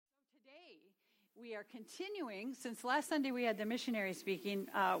We are continuing. Since last Sunday we had the missionary speaking,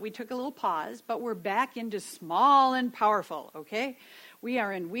 we took a little pause, but we're back into small and powerful, okay? We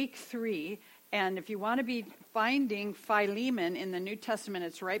are in week 3, and if you want to be finding Philemon in the New Testament,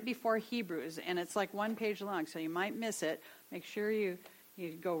 it's right before Hebrews, and it's like one page long, so you might miss it. Make sure you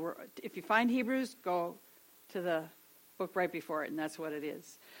go, if you find Hebrews, go to the book right before it, and that's what it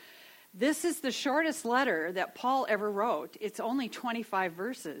is. This is the shortest letter that Paul ever wrote. It's only 25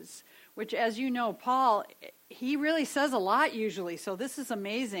 verses. Which, as you know, Paul, he really says a lot usually, so this is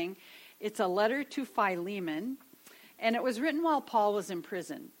amazing. It's a letter to Philemon, and it was written while Paul was in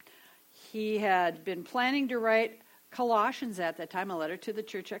prison. He had been planning to write Colossians at that time, a letter to the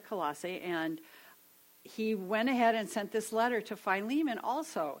church at Colossae, and he went ahead and sent this letter to Philemon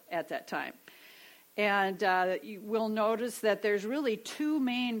also at that time. And you will notice that there's really two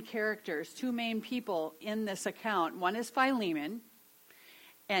main characters, two main people in this account. One is Philemon,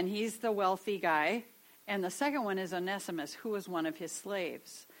 and he's the wealthy guy. And the second one is Onesimus, who was one of his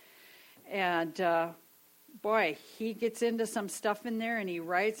slaves. And boy, he gets into some stuff in there, and he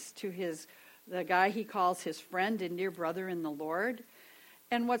writes to the guy he calls his friend and dear brother in the Lord.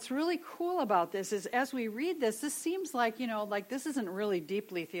 And what's really cool about this is as we read this seems like, like this isn't really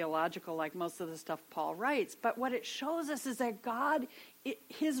deeply theological like most of the stuff Paul writes. But what it shows us is that God,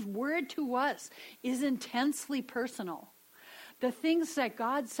 his word to us is intensely personal. The things that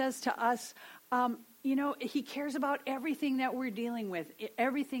God says to us, he cares about everything that we're dealing with,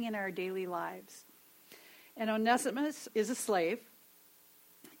 everything in our daily lives. And Onesimus is a slave.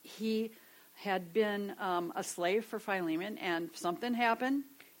 He had been a slave for Philemon, and something happened.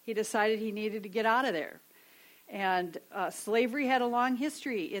 He decided he needed to get out of there. And slavery had a long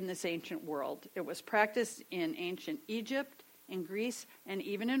history in this ancient world. It was practiced in ancient Egypt, in Greece, and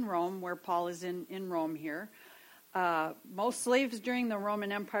even in Rome, where Paul is in Rome here. Most slaves during the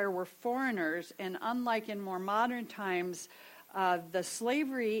Roman Empire were foreigners, and unlike in more modern times, the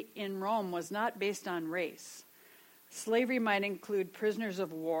slavery in Rome was not based on race. Slavery might include prisoners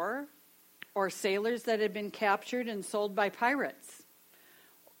of war, or sailors that had been captured and sold by pirates,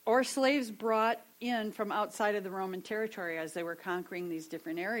 or slaves brought in from outside of the Roman territory as they were conquering these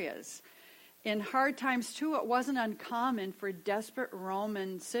different areas. In hard times, too, it wasn't uncommon for desperate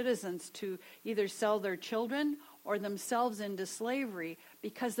Roman citizens to either sell their children or themselves into slavery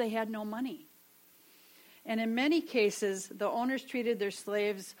because they had no money. And in many cases, the owners treated their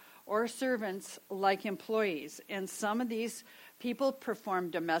slaves or servants like employees. And some of these people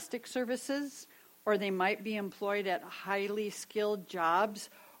performed domestic services, or they might be employed at highly skilled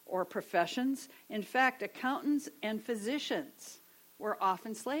jobs or professions. In fact, accountants and physicians were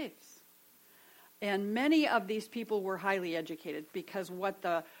often slaves. And many of these people were highly educated because what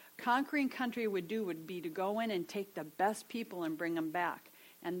the conquering country would do would be to go in and take the best people and bring them back.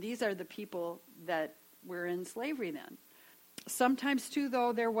 And these are the people that were in slavery then. Sometimes, too,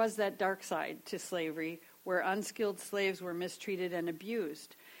 though, there was that dark side to slavery where unskilled slaves were mistreated and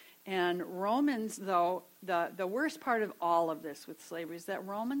abused. And Romans, though, the worst part of all of this with slavery is that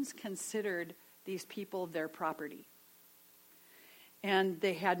Romans considered these people their property. And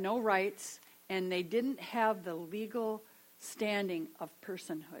they had no rights, and they didn't have the legal standing of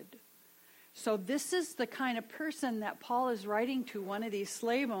personhood. So this is the kind of person that Paul is writing to, one of these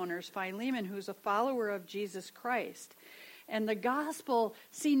slave owners, Philemon, who's a follower of Jesus Christ. And the gospel,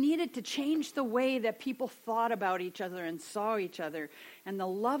 needed to change the way that people thought about each other and saw each other. And the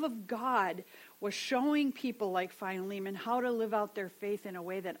love of God was showing people like Philemon how to live out their faith in a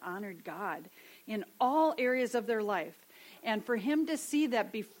way that honored God in all areas of their life. And for him to see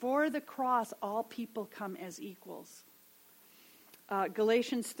that before the cross, all people come as equals.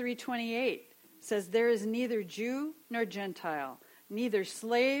 Galatians 3:28 says, "There is neither Jew nor Gentile, neither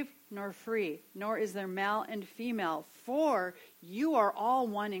slave nor free, nor is there male and female, for you are all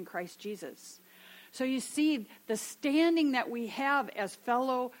one in Christ Jesus." So you see, the standing that we have as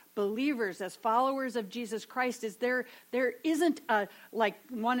fellow believers, as followers of Jesus Christ, is there isn't like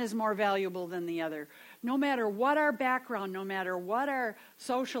one is more valuable than the other. No matter what our background, no matter what our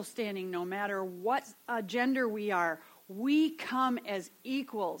social standing, no matter what gender we are, we come as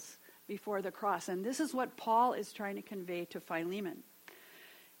equals before the cross. And this is what Paul is trying to convey to Philemon.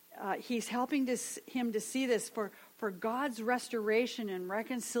 He's helping him to see this for God's restoration and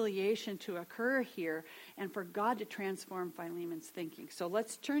reconciliation to occur here and for God to transform Philemon's thinking. So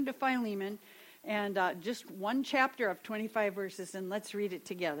let's turn to Philemon and just one chapter of 25 verses, and let's read it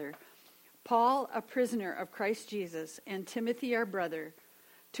together. Paul, a prisoner of Christ Jesus, and Timothy, our brother,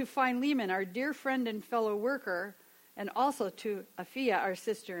 to Philemon, our dear friend and fellow worker, and also to Apphia, our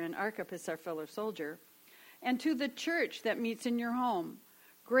sister, and Archippus, our fellow soldier, and to the church that meets in your home.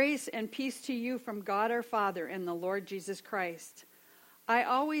 Grace and peace to you from God our Father and the Lord Jesus Christ. I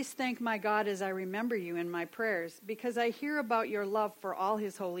always thank my God as I remember you in my prayers, because I hear about your love for all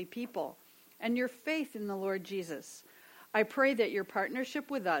his holy people and your faith in the Lord Jesus. I pray that your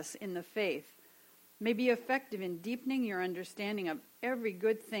partnership with us in the faith may be effective in deepening your understanding of every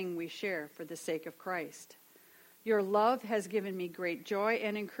good thing we share for the sake of Christ. Your love has given me great joy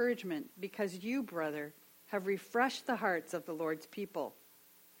and encouragement, because you, brother, have refreshed the hearts of the Lord's people.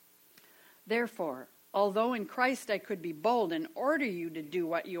 Therefore, although in Christ I could be bold and order you to do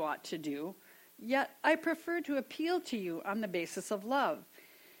what you ought to do, yet I prefer to appeal to you on the basis of love.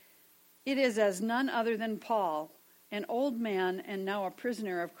 It is as none other than Paul, an old man and now a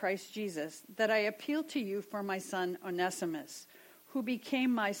prisoner of Christ Jesus, that I appeal to you for my son Onesimus, who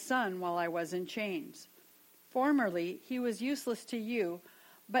became my son while I was in chains. Formerly he was useless to you,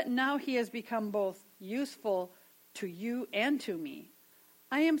 but now he has become both useful to you and to me.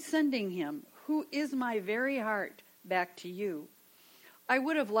 I am sending him, who is my very heart, back to you. I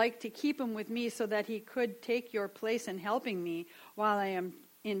would have liked to keep him with me so that he could take your place in helping me while I am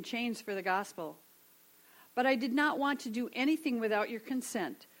in chains for the gospel. But I did not want to do anything without your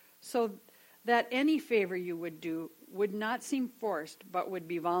consent, so that any favor you would do would not seem forced, but would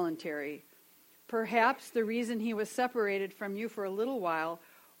be voluntary. Perhaps the reason he was separated from you for a little while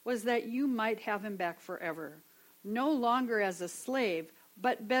was that you might have him back forever, no longer as a slave,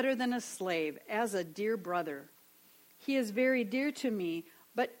 but better than a slave, as a dear brother. He is very dear to me,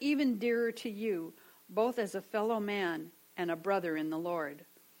 but even dearer to you, both as a fellow man and a brother in the Lord.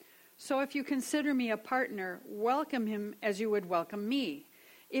 So if you consider me a partner, welcome him as you would welcome me.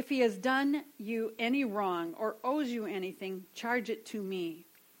 If he has done you any wrong or owes you anything, charge it to me.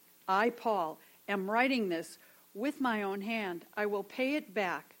 I, Paul, am writing this with my own hand. I will pay it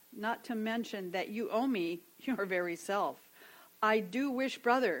back, not to mention that you owe me your very self. I do wish,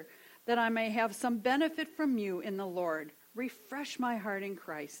 brother, that I may have some benefit from you in the Lord. Refresh my heart in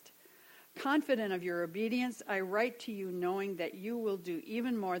Christ. Confident of your obedience, I write to you knowing that you will do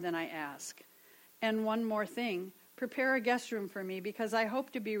even more than I ask. And one more thing, prepare a guest room for me, because I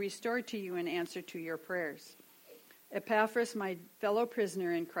hope to be restored to you in answer to your prayers. Epaphras, my fellow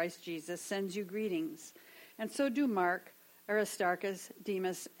prisoner in Christ Jesus, sends you greetings, and so do Mark, Aristarchus,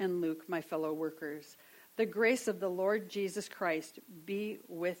 Demas, and Luke, my fellow workers. The grace of the Lord Jesus Christ be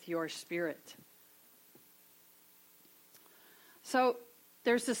with your spirit. So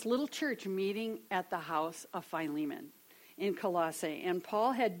there's this little church meeting at the house of Philemon in Colossae. And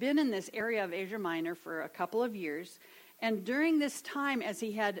Paul had been in this area of Asia Minor for a couple of years. And during this time, as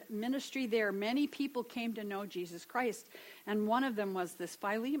he had ministry there, many people came to know Jesus Christ. And one of them was this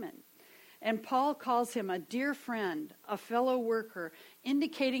Philemon. And Paul calls him a dear friend, a fellow worker,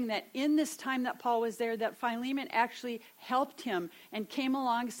 indicating that in this time that Paul was there, that Philemon actually helped him and came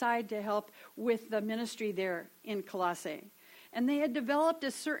alongside to help with the ministry there in Colossae. And they had developed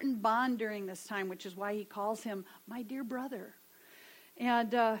a certain bond during this time, which is why he calls him my dear brother.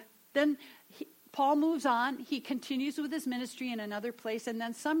 And then Paul moves on. He continues with his ministry in another place. And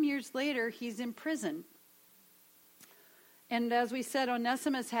then some years later, he's in prison. And as we said,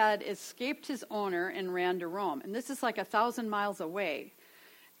 Onesimus had escaped his owner and ran to Rome. And this is like 1,000 miles away.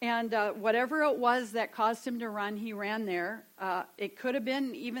 And whatever it was that caused him to run, he ran there. It could have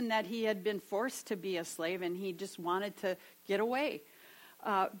been even that he had been forced to be a slave and he just wanted to get away.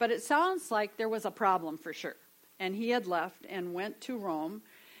 But it sounds like there was a problem for sure. And he had left and went to Rome.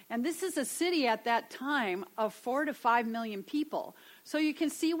 And this is a city at that time of 4 to 5 million people. So you can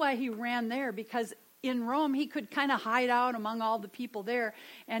see why he ran there, because in Rome he could kind of hide out among all the people there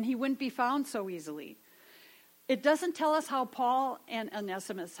and he wouldn't be found so easily. It doesn't tell us how Paul and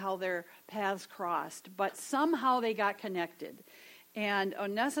Onesimus, how their paths crossed, but somehow they got connected. And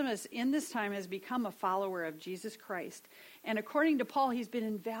Onesimus in this time has become a follower of Jesus Christ. And according to Paul, he's been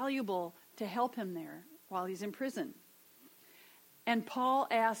invaluable to help him there while he's in prison. And Paul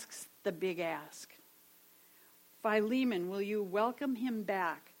asks the big ask. Philemon, will you welcome him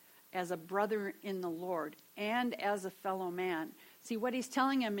back as a brother in the Lord and as a fellow man? See, what he's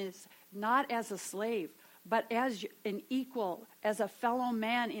telling him is not as a slave, but as an equal, as a fellow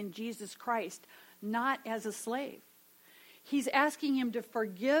man in Jesus Christ, not as a slave. He's asking him to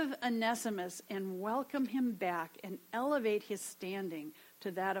forgive Onesimus and welcome him back and elevate his standing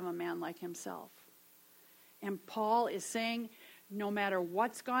to that of a man like himself. And Paul is saying, no matter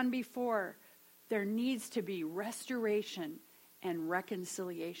what's gone before, there needs to be restoration and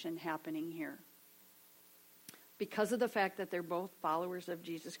reconciliation happening here. Because of the fact that they're both followers of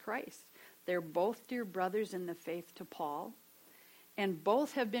Jesus Christ. They're both dear brothers in the faith to Paul, and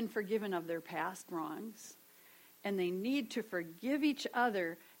both have been forgiven of their past wrongs, And they need to forgive each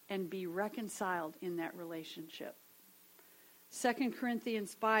other and be reconciled in that relationship. 2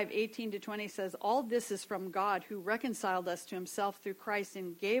 Corinthians 5:18-20 says, all this is from God, who reconciled us to himself through Christ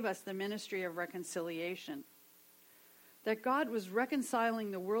and gave us the ministry of reconciliation. That God was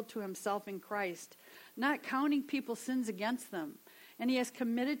reconciling the world to himself in Christ, not counting people's sins against them. And he has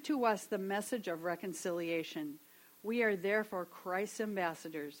committed to us the message of reconciliation. We are therefore Christ's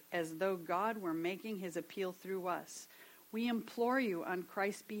ambassadors, as though God were making his appeal through us. We implore you on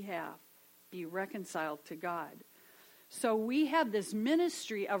Christ's behalf, be reconciled to God. So we have this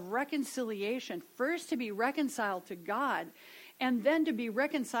ministry of reconciliation, first to be reconciled to God, and then to be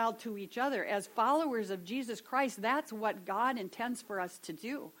reconciled to each other. As followers of Jesus Christ, that's what God intends for us to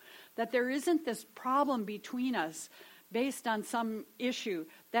do. That there isn't this problem between us based on some issue,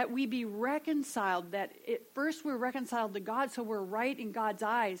 that we be reconciled, that first we're reconciled to God so we're right in God's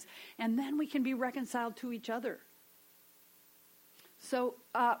eyes, and then we can be reconciled to each other. So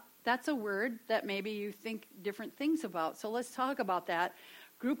that's a word that maybe you think different things about. So let's talk about that.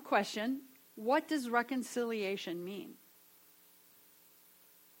 Group question, what does reconciliation mean?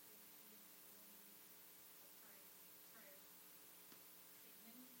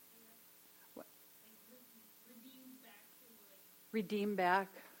 Redeem back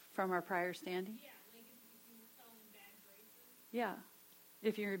from our prior standing? Yeah, like if you fell in bad graces. Yeah.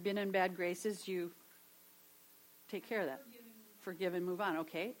 If you've been in bad graces, you take care of that. Forgive and move on.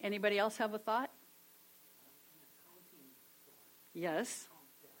 Okay. Anybody else have a thought? Yes.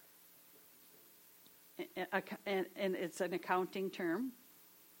 And it's an accounting term.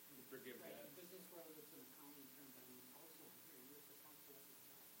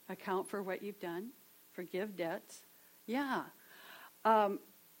 Account for what you've done. Forgive debts. Yeah.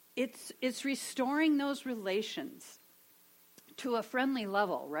 It's restoring those relations to a friendly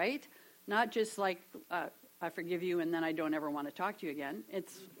level, right? Not just like I forgive you and then I don't ever want to talk to you again.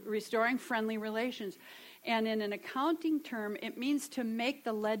 It's restoring friendly relations. And in an accounting term, it means to make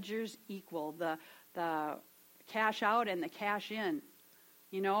the ledgers equal, the cash out and the cash in,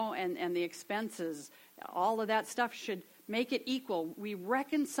 and the expenses. All of that stuff should make it equal. We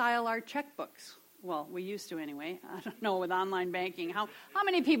reconcile our checkbooks. Well, we used to anyway. I don't know with online banking. How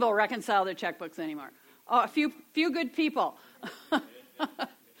many people reconcile their checkbooks anymore? Oh, a few good people.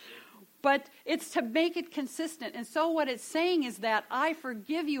 But it's to make it consistent. And so what it's saying is that I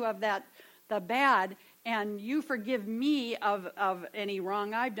forgive you of the bad, and you forgive me of any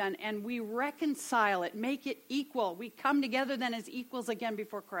wrong I've done, and we reconcile it, make it equal. We come together then as equals again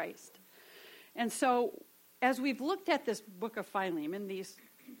before Christ. And so as we've looked at this book of Philemon, these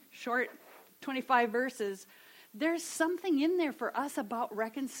short 25 verses, there's something in there for us about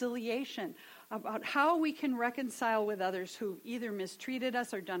reconciliation, about how we can reconcile with others who either mistreated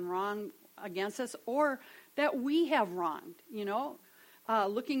us or done wrong against us, or that we have wronged,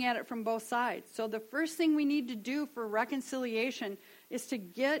 looking at it from both sides. So the first thing we need to do for reconciliation is to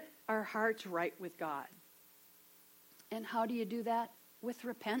get our hearts right with God. And how do you do that? With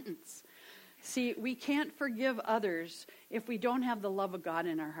repentance. See, we can't forgive others if we don't have the love of God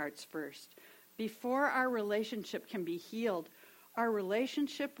in our hearts first. Before our relationship can be healed, our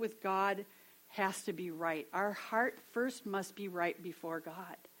relationship with God has to be right. Our heart first must be right before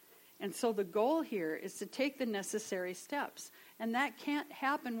God. And so the goal here is to take the necessary steps. And that can't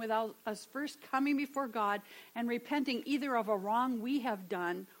happen without us first coming before God and repenting either of a wrong we have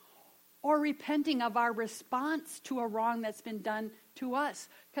done or repenting of our response to a wrong that's been done to us.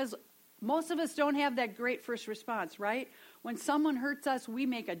 Because most of us don't have that great first response, right? When someone hurts us, we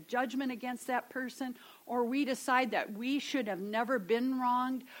make a judgment against that person, or we decide that we should have never been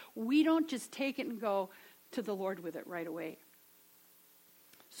wronged. We don't just take it and go to the Lord with it right away.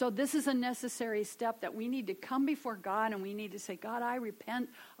 So this is a necessary step that we need to come before God and we need to say, God, I repent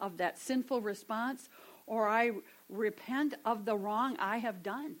of that sinful response, or I repent of the wrong I have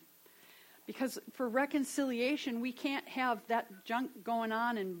done. Because for reconciliation, we can't have that junk going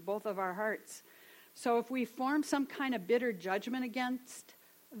on in both of our hearts. So if we form some kind of bitter judgment against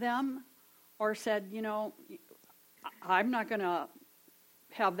them, or said, I'm not going to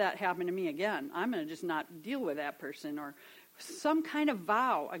have that happen to me again. I'm going to just not deal with that person, or some kind of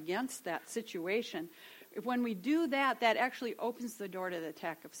vow against that situation. When we do that, that actually opens the door to the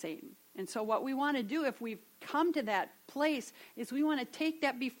attack of Satan. And so what we want to do, if we've come to that place, is we want to take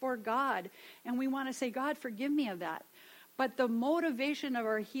that before God, and we want to say, God, forgive me of that. But the motivation of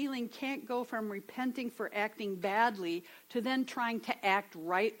our healing can't go from repenting for acting badly to then trying to act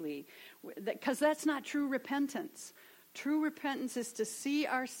rightly, because that's not true repentance. True repentance is to see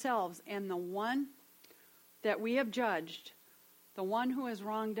ourselves and the one that we have judged, the one who has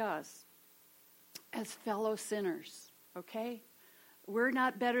wronged us, as fellow sinners, okay? We're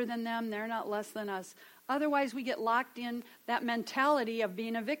not better than them. They're not less than us. Otherwise, we get locked in that mentality of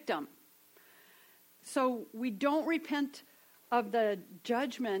being a victim. So we don't repent of the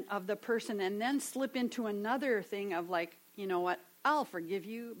judgment of the person and then slip into another thing of like, you know what, I'll forgive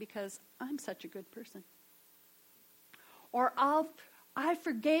you because I'm such a good person. Or I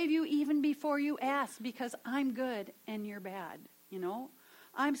forgave you even before you asked because I'm good and you're bad, you know?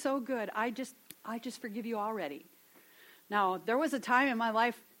 I'm so good. I just forgive you already. Now, there was a time in my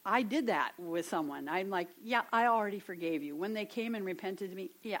life I did that with someone. I'm like, yeah, I already forgave you. When they came and repented to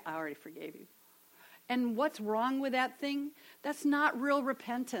me, yeah, I already forgave you. And what's wrong with that thing? That's not real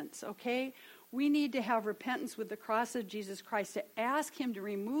repentance, okay? We need to have repentance with the cross of Jesus Christ, to ask him to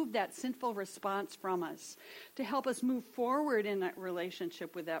remove that sinful response from us, to help us move forward in that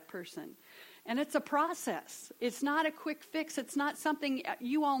relationship with that person. And it's a process. It's not a quick fix. It's not something,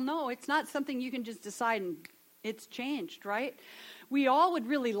 you all know, it's not something you can just decide and it's changed, right? We all would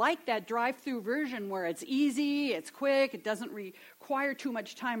really like that drive-through version where it's easy, it's quick, it doesn't require too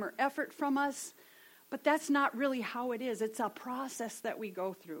much time or effort from us. But that's not really how it is. It's a process that we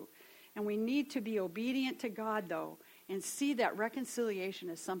go through. And we need to be obedient to God, though, and see that reconciliation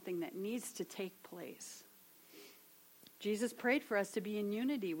as something that needs to take place. Jesus prayed for us to be in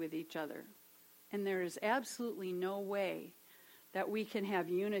unity with each other. And there is absolutely no way that we can have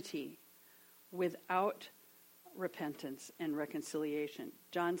unity without repentance and reconciliation.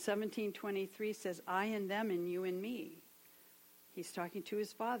 John 17:23 says, I in them and you in me. He's talking to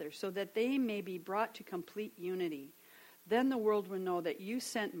his Father, so that they may be brought to complete unity. Then the world will know that you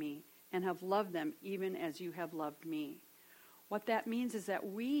sent me and have loved them even as you have loved me. What that means is that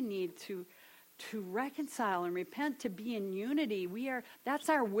we need to reconcile and repent, to be in unity. That's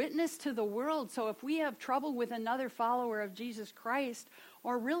our witness to the world. So if we have trouble with another follower of Jesus Christ,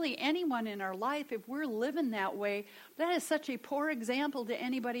 or really anyone in our life, if we're living that way, that is such a poor example to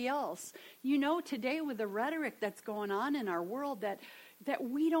anybody else. You know, today with the rhetoric that's going on in our world, that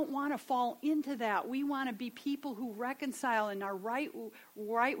we don't want to fall into that. We want to be people who reconcile and are right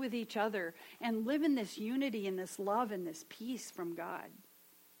with each other and live in this unity and this love and this peace from God.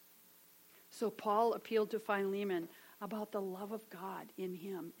 So Paul appealed to Philemon about the love of God in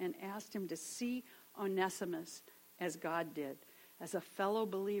him and asked him to see Onesimus as God did, as a fellow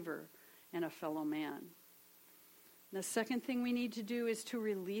believer and a fellow man. The second thing we need to do is to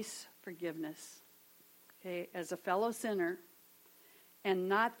release forgiveness, okay, as a fellow sinner, and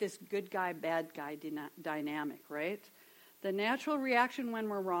not this good guy, bad guy dynamic, right? The natural reaction when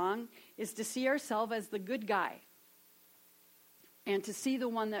we're wrong is to see ourselves as the good guy, and to see the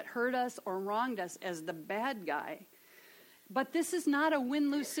one that hurt us or wronged us as the bad guy. But this is not a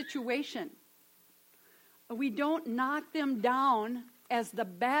win-lose situation. We don't knock them down as the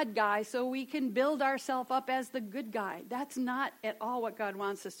bad guy so we can build ourselves up as the good guy. That's not at all what God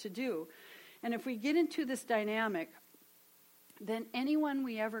wants us to do. And if we get into this dynamic, then anyone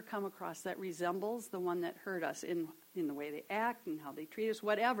we ever come across that resembles the one that hurt us in the way they act and how they treat us,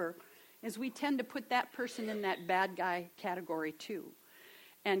 whatever, is we tend to put that person in that bad guy category too.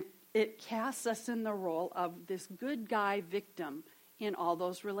 And it casts us in the role of this good guy victim in all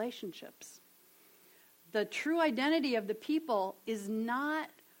those relationships. The true identity of the people is not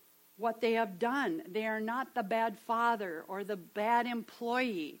what they have done. They are not the bad father or the bad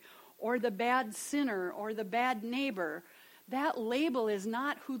employee or the bad sinner or the bad neighbor. That label is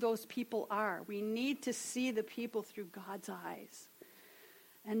not who those people are. We need to see the people through God's eyes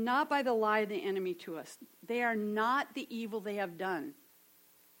and not by the lie of the enemy to us. They are not the evil they have done.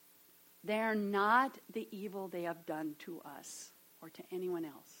 They are not the evil they have done to us or to anyone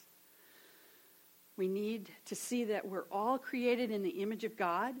else. We need to see that we're all created in the image of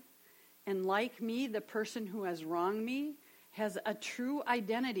God, and like me, the person who has wronged me has a true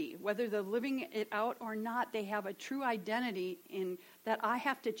identity. Whether they're living it out or not, they have a true identity in that I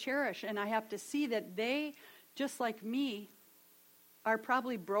have to cherish, and I have to see that they, just like me, are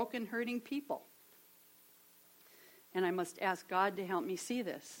probably broken, hurting people. And I must ask God to help me see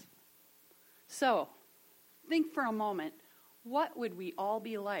this. So, think for a moment, what would we all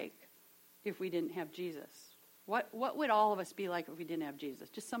be like if we didn't have Jesus? What would all of us be like if we didn't have Jesus?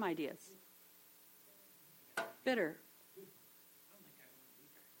 Just some ideas. Bitter.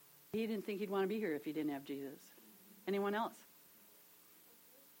 He didn't think he'd want to be here if he didn't have Jesus. Anyone else?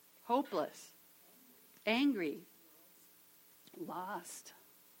 Hopeless. Angry. Lost.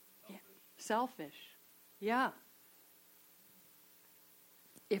 Yeah. Selfish. Yeah.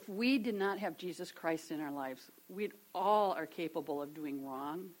 If we did not have Jesus Christ in our lives, we all are capable of doing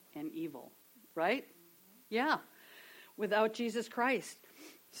wrong and evil, right? Yeah. Without Jesus Christ.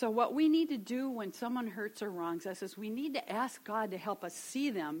 So what we need to do when someone hurts or wrongs us is we need to ask God to help us see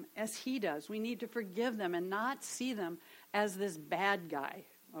them as he does. We need to forgive them and not see them as this bad guy,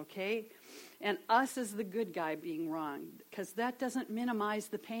 okay? And us as the good guy being wronged, because that doesn't minimize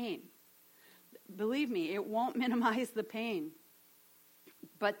the pain. Believe me, it won't minimize the pain.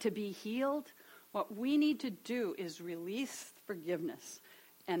 But to be healed, what we need to do is release forgiveness,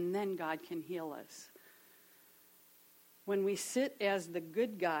 and then God can heal us. When we sit as the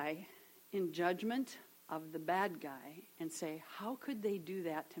good guy in judgment of the bad guy and say, how could they do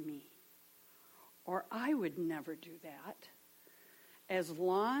that to me? Or I would never do that. As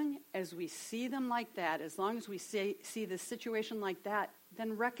long as we see them like that, as long as we see the situation like that,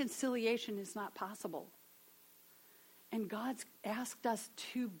 then reconciliation is not possible. And God's asked us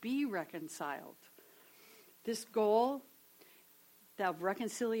to be reconciled. This goal of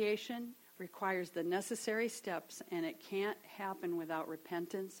reconciliation requires the necessary steps, and it can't happen without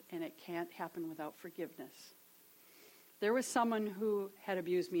repentance, and it can't happen without forgiveness. There was someone who had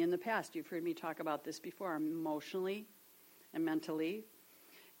abused me in the past. You've heard me talk about this before, emotionally and mentally.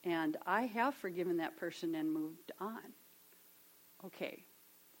 And I have forgiven that person and moved on. Okay.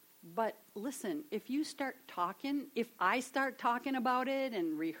 But listen, if I start talking about it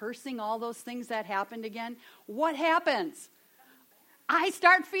and rehearsing all those things that happened again, what happens? I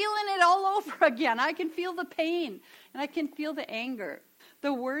start feeling it all over again. I can feel the pain and I can feel the anger.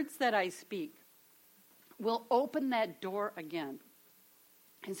 The words that I speak will open that door again.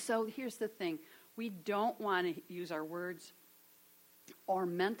 And so here's the thing. We don't want to use our words or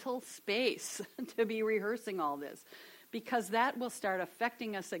mental space to be rehearsing all this, because that will start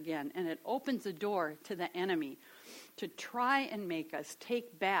affecting us again, and it opens the door to the enemy to try and make us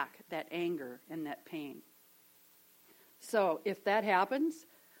take back that anger and that pain. So if that happens,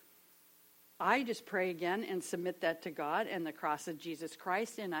 I just pray again and submit that to God and the cross of Jesus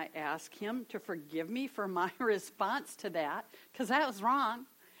Christ, and I ask him to forgive me for my response to that, because that was wrong,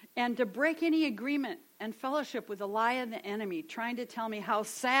 and to break any agreement and fellowship with the lie of the enemy, trying to tell me how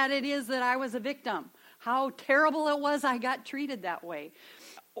sad it is that I was a victim, how terrible it was I got treated that way.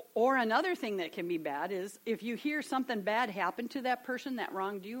 Or another thing that can be bad is if you hear something bad happen to that person that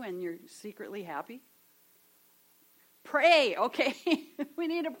wronged you and you're secretly happy. Pray, okay? We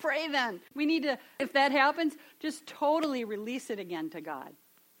need to pray then. We need to, if that happens, just totally release it again to God.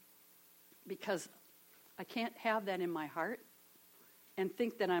 Because I can't have that in my heart and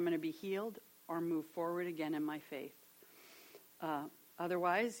think that I'm going to be healed or move forward again in my faith.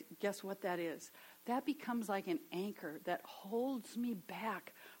 Otherwise, guess what that is? That becomes like an anchor that holds me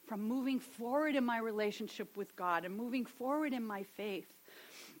back from moving forward in my relationship with God and moving forward in my faith.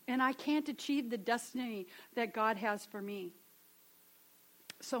 And I can't achieve the destiny that God has for me.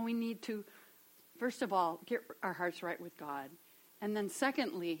 So we need to, first of all, get our hearts right with God. And then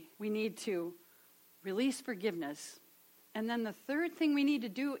secondly, we need to release forgiveness. And then the third thing we need to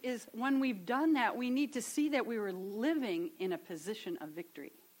do is when we've done that, we need to see that we were living in a position of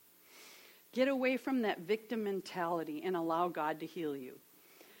victory. Get away from that victim mentality and allow God to heal you.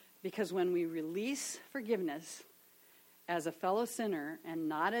 Because when we release forgiveness as a fellow sinner and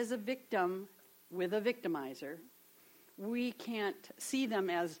not as a victim with a victimizer, we can't see them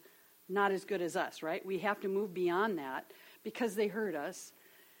as not as good as us, right? We have to move beyond that because they hurt us.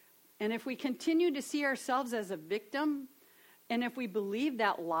 And if we continue to see ourselves as a victim, and if we believe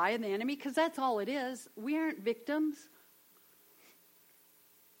that lie of the enemy, because that's all it is, we aren't victims.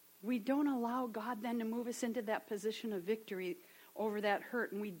 We don't allow God then to move us into that position of victory over that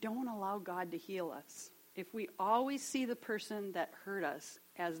hurt, and we don't allow God to heal us. If we always see the person that hurt us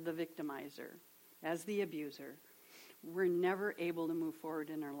as the victimizer, as the abuser, we're never able to move forward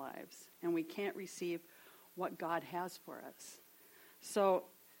in our lives, and we can't receive what God has for us. So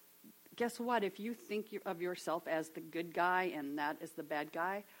guess what? If you think of yourself as the good guy and that is the bad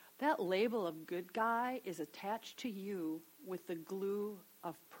guy, that label of good guy is attached to you with the glue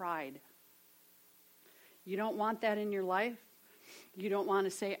of pride. You don't want that in your life. You don't want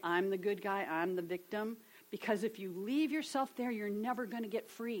to say, I'm the good guy, I'm the victim. Because if you leave yourself there, you're never going to get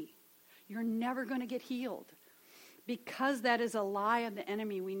free. You're never going to get healed. Because that is a lie of the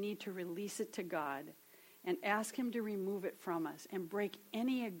enemy, we need to release it to God and ask him to remove it from us and break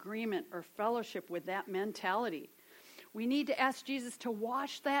any agreement or fellowship with that mentality. We need to ask Jesus to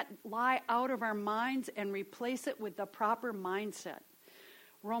wash that lie out of our minds and replace it with the proper mindset.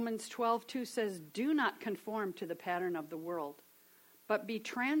 Romans 12:2 says, do not conform to the pattern of the world, but be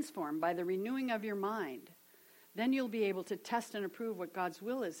transformed by the renewing of your mind. Then you'll be able to test and approve what God's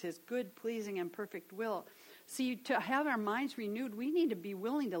will is, his good, pleasing, and perfect will. See, to have our minds renewed, we need to be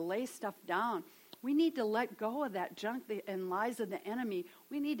willing to lay stuff down We need to let go of that junk and lies of the enemy.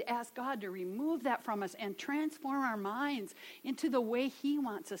 We need to ask God to remove that from us and transform our minds into the way he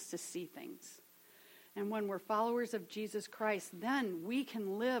wants us to see things. And when we're followers of Jesus Christ, then we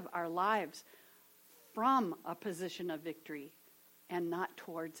can live our lives from a position of victory and not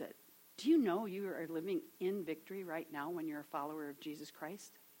towards it. Do you know you are living in victory right now when you're a follower of Jesus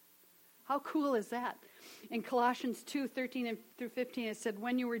Christ? How cool is that? In Colossians 2:13 through 15, it said,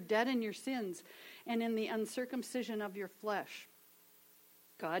 when you were dead in your sins and in the uncircumcision of your flesh,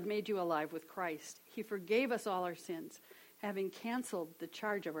 God made you alive with Christ. He forgave us all our sins, having canceled the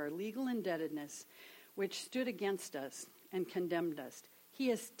charge of our legal indebtedness, which stood against us and condemned us. He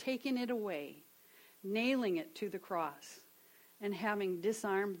has taken it away, nailing it to the cross. And having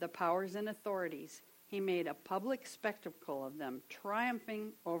disarmed the powers and authorities, he made a public spectacle of them,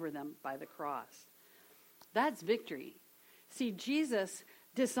 triumphing over them by the cross. That's victory. See, Jesus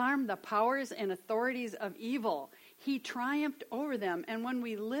disarmed the powers and authorities of evil. He triumphed over them. And when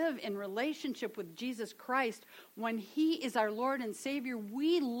we live in relationship with Jesus Christ, when he is our Lord and Savior,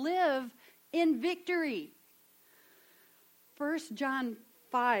 we live in victory. 1 John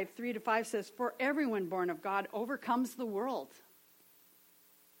 5:3-5 says, for everyone born of God overcomes the world.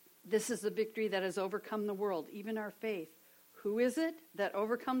 This is the victory that has overcome the world, even our faith. Who is it that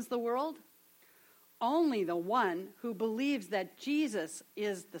overcomes the world? Only the one who believes that Jesus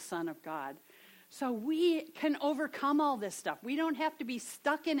is the Son of God. So we can overcome all this stuff. We don't have to be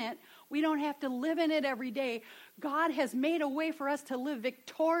stuck in it. We don't have to live in it every day. God has made a way for us to live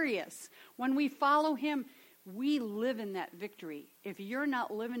victorious. When we follow him, we live in that victory. If you're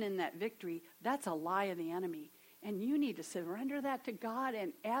not living in that victory, that's a lie of the enemy. And you need to surrender that to God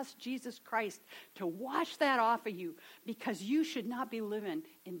and ask Jesus Christ to wash that off of you, because you should not be living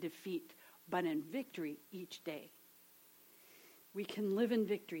in defeat, but in victory each day. We can live in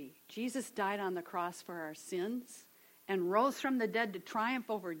victory. Jesus died on the cross for our sins and rose from the dead to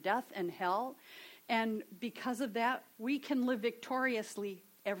triumph over death and hell. And because of that, we can live victoriously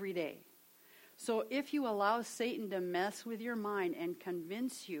every day. So if you allow Satan to mess with your mind and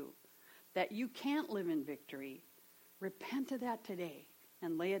convince you that you can't live in victory, repent of that today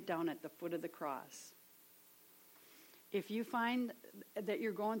and lay it down at the foot of the cross. If you find that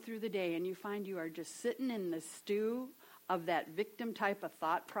you're going through the day and you find you are just sitting in the stew of that victim type of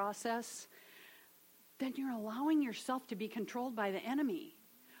thought process, then you're allowing yourself to be controlled by the enemy,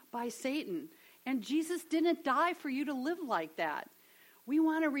 by Satan. And Jesus didn't die for you to live like that. We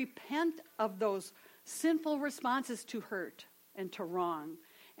want to repent of those sinful responses to hurt and to wrong.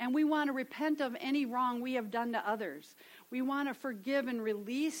 And we want to repent of any wrong we have done to others. We want to forgive and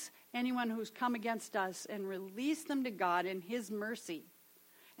release anyone who's come against us and release them to God in his mercy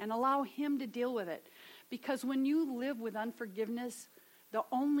and allow him to deal with it. Because when you live with unforgiveness, the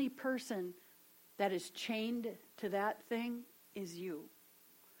only person that is chained to that thing is you.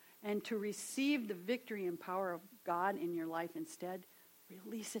 And to receive the victory and power of God in your life instead,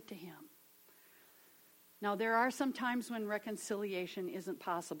 release it to him. Now, there are some times when reconciliation isn't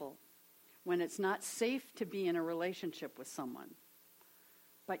possible, when it's not safe to be in a relationship with someone.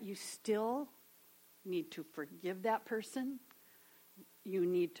 But you still need to forgive that person. You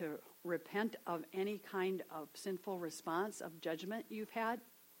need to repent of any kind of sinful response of judgment you've had.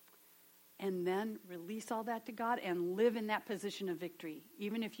 And then release all that to God and live in that position of victory.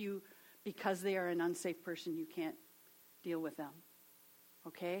 Even if you, because they are an unsafe person, you can't deal with them.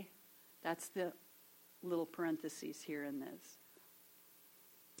 Okay? That's the little parentheses here in this.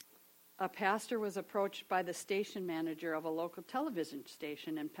 A pastor was approached by the station manager of a local television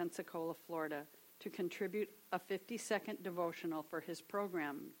station in Pensacola, Florida, to contribute a 50-second devotional for his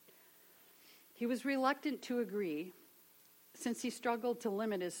program. He was reluctant to agree, since he struggled to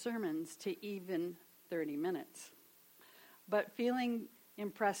limit his sermons to even 30 minutes. But feeling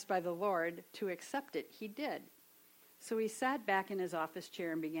impressed by the Lord to accept it, he did. So he sat back in his office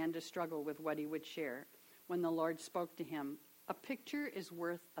chair and began to struggle with what he would share when the Lord spoke to him. A picture is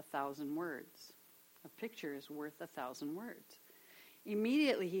worth 1,000 words. A picture is worth 1,000 words.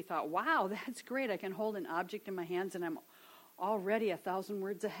 Immediately he thought, wow, that's great. I can hold an object in my hands and I'm already 1,000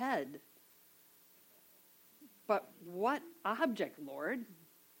 words ahead. But what object, Lord?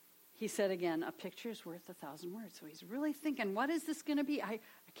 He said again, a picture is worth 1,000 words. So he's really thinking, what is this going to be? I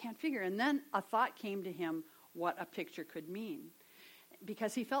can't figure. And then a thought came to him what a picture could mean.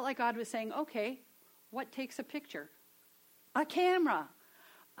 Because he felt like God was saying, okay, what takes a picture? A camera.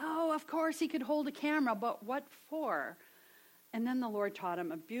 Oh, of course he could hold a camera, but what for? And then the Lord taught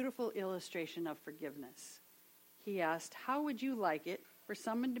him a beautiful illustration of forgiveness. He asked, how would you like it for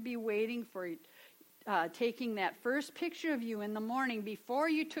someone to be waiting for taking that first picture of you in the morning before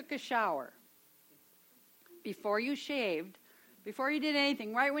you took a shower? before you shaved, before you did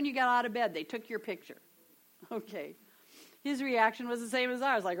anything, right when you got out of bed, they took your picture. Okay. His reaction was the same as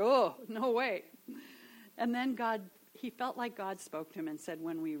ours, like, oh, no way. And then he felt like God spoke to him and said,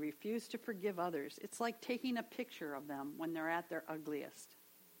 when we refuse to forgive others, it's like taking a picture of them when they're at their ugliest,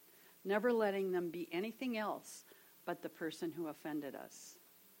 never letting them be anything else but the person who offended us.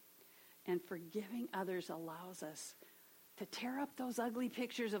 And forgiving others allows us to tear up those ugly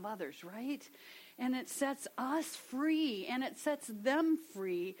pictures of others, right? And it sets us free, and it sets them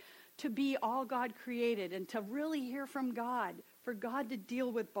free to be all God created and to really hear from God, for God to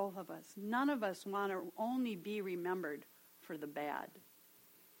deal with both of us. None of us want to only be remembered for the bad.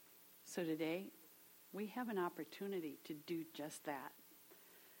 So today, we have an opportunity to do just that.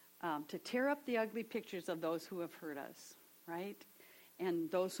 To tear up the ugly pictures of those who have hurt us, right?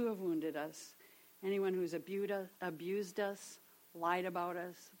 And those who have wounded us. Anyone who's abused us, lied about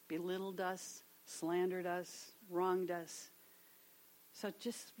us, belittled us, slandered us, wronged us. So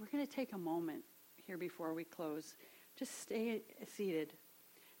we're going to take a moment here before we close. Just stay seated.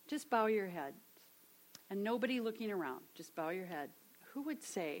 Just bow your head. And nobody looking around. Just bow your head. Who would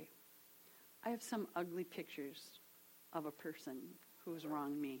say, I have some ugly pictures of a person who has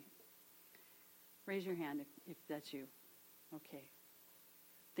wronged me? Raise your hand if that's you. Okay.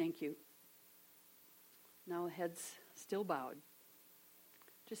 Thank you. Now heads still bowed.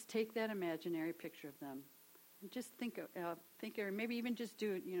 Just take that imaginary picture of them. And just think, or maybe even just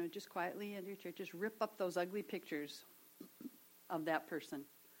do it, just quietly at your church. Just rip up those ugly pictures of that person.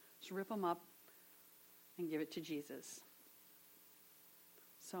 Just rip them up and give it to Jesus.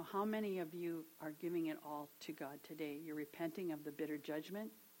 So how many of you are giving it all to God today? You're repenting of the bitter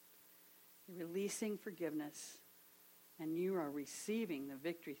judgment. You're releasing forgiveness. And you are receiving the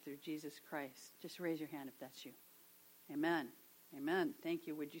victory through Jesus Christ. Just raise your hand if that's you. Amen. Amen. Thank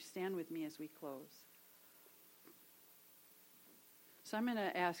you. Would you stand with me as we close? So I'm going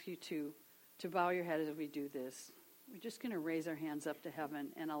to ask you to bow your head as we do this. We're just going to raise our hands up to heaven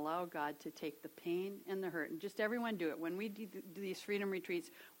and allow God to take the pain and the hurt. And just everyone do it. When we do these freedom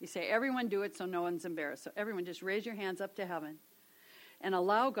retreats, we say everyone do it so no one's embarrassed. So everyone just raise your hands up to heaven and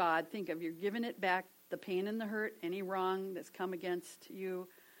allow God, think of you're giving it back, the pain and the hurt, any wrong that's come against you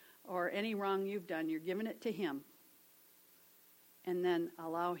or any wrong you've done, you're giving it to him. And then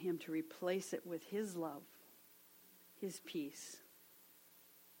allow him to replace it with his love, his peace,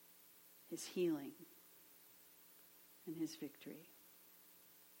 his healing, and his victory.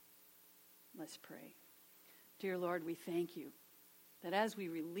 Let's pray. Dear Lord, we thank you that as we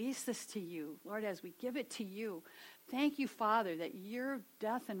release this to you, Lord, as we give it to you, thank you, Father, that your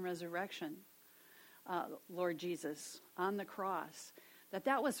death and resurrection, Lord Jesus, on the cross,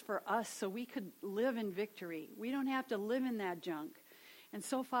 that was for us so we could live in victory. We don't have to live in that junk. And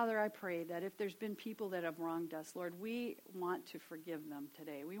so, Father, I pray that if there's been people that have wronged us, Lord, we want to forgive them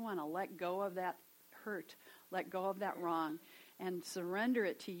today. We want to let go of that hurt, let go of that wrong, and surrender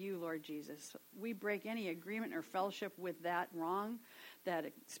it to you, Lord Jesus. We break any agreement or fellowship with that wrong, that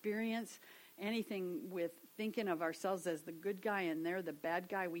experience, anything with thinking of ourselves as the good guy and they're the bad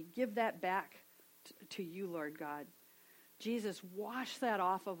guy. We give that back to you, Lord God. Jesus, wash that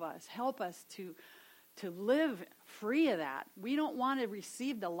off of us. Help us to live free of that. We don't want to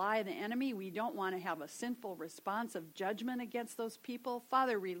receive the lie of the enemy. We don't want to have a sinful response of judgment against those people.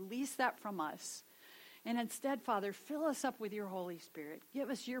 Father, release that from us. And instead, Father, fill us up with your Holy Spirit. Give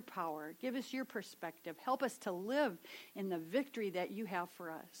us your power. Give us your perspective. Help us to live in the victory that you have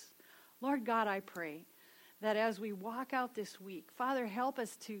for us. Lord God, I pray that as we walk out this week, Father, help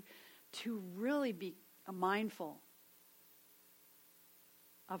us to really be mindful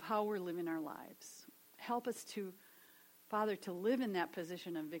of how we're living our lives. Help us to, Father, to live in that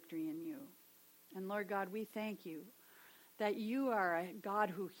position of victory in you. And Lord God, we thank you that you are a God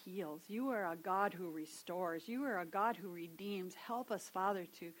who heals. You are a God who restores. You are a God who redeems. Help us, Father,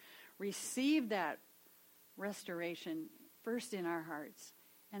 to receive that restoration first in our hearts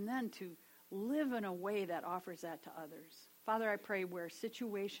and then to live in a way that offers that to others. Father, I pray where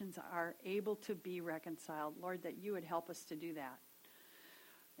situations are able to be reconciled, Lord, that you would help us to do that.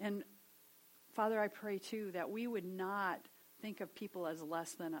 And Father, I pray too that we would not think of people as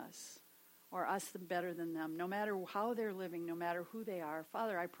less than us or us better than them, no matter how they're living, no matter who they are.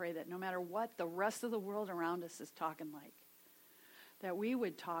 Father, I pray that no matter what the rest of the world around us is talking like, that we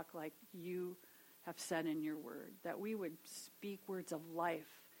would talk like you have said in your word, that we would speak words of life,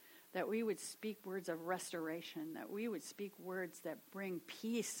 that we would speak words of restoration, that we would speak words that bring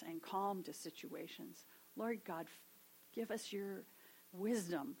peace and calm to situations. Lord God, give us your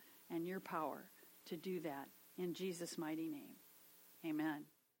wisdom and your power to do that in Jesus' mighty name. Amen.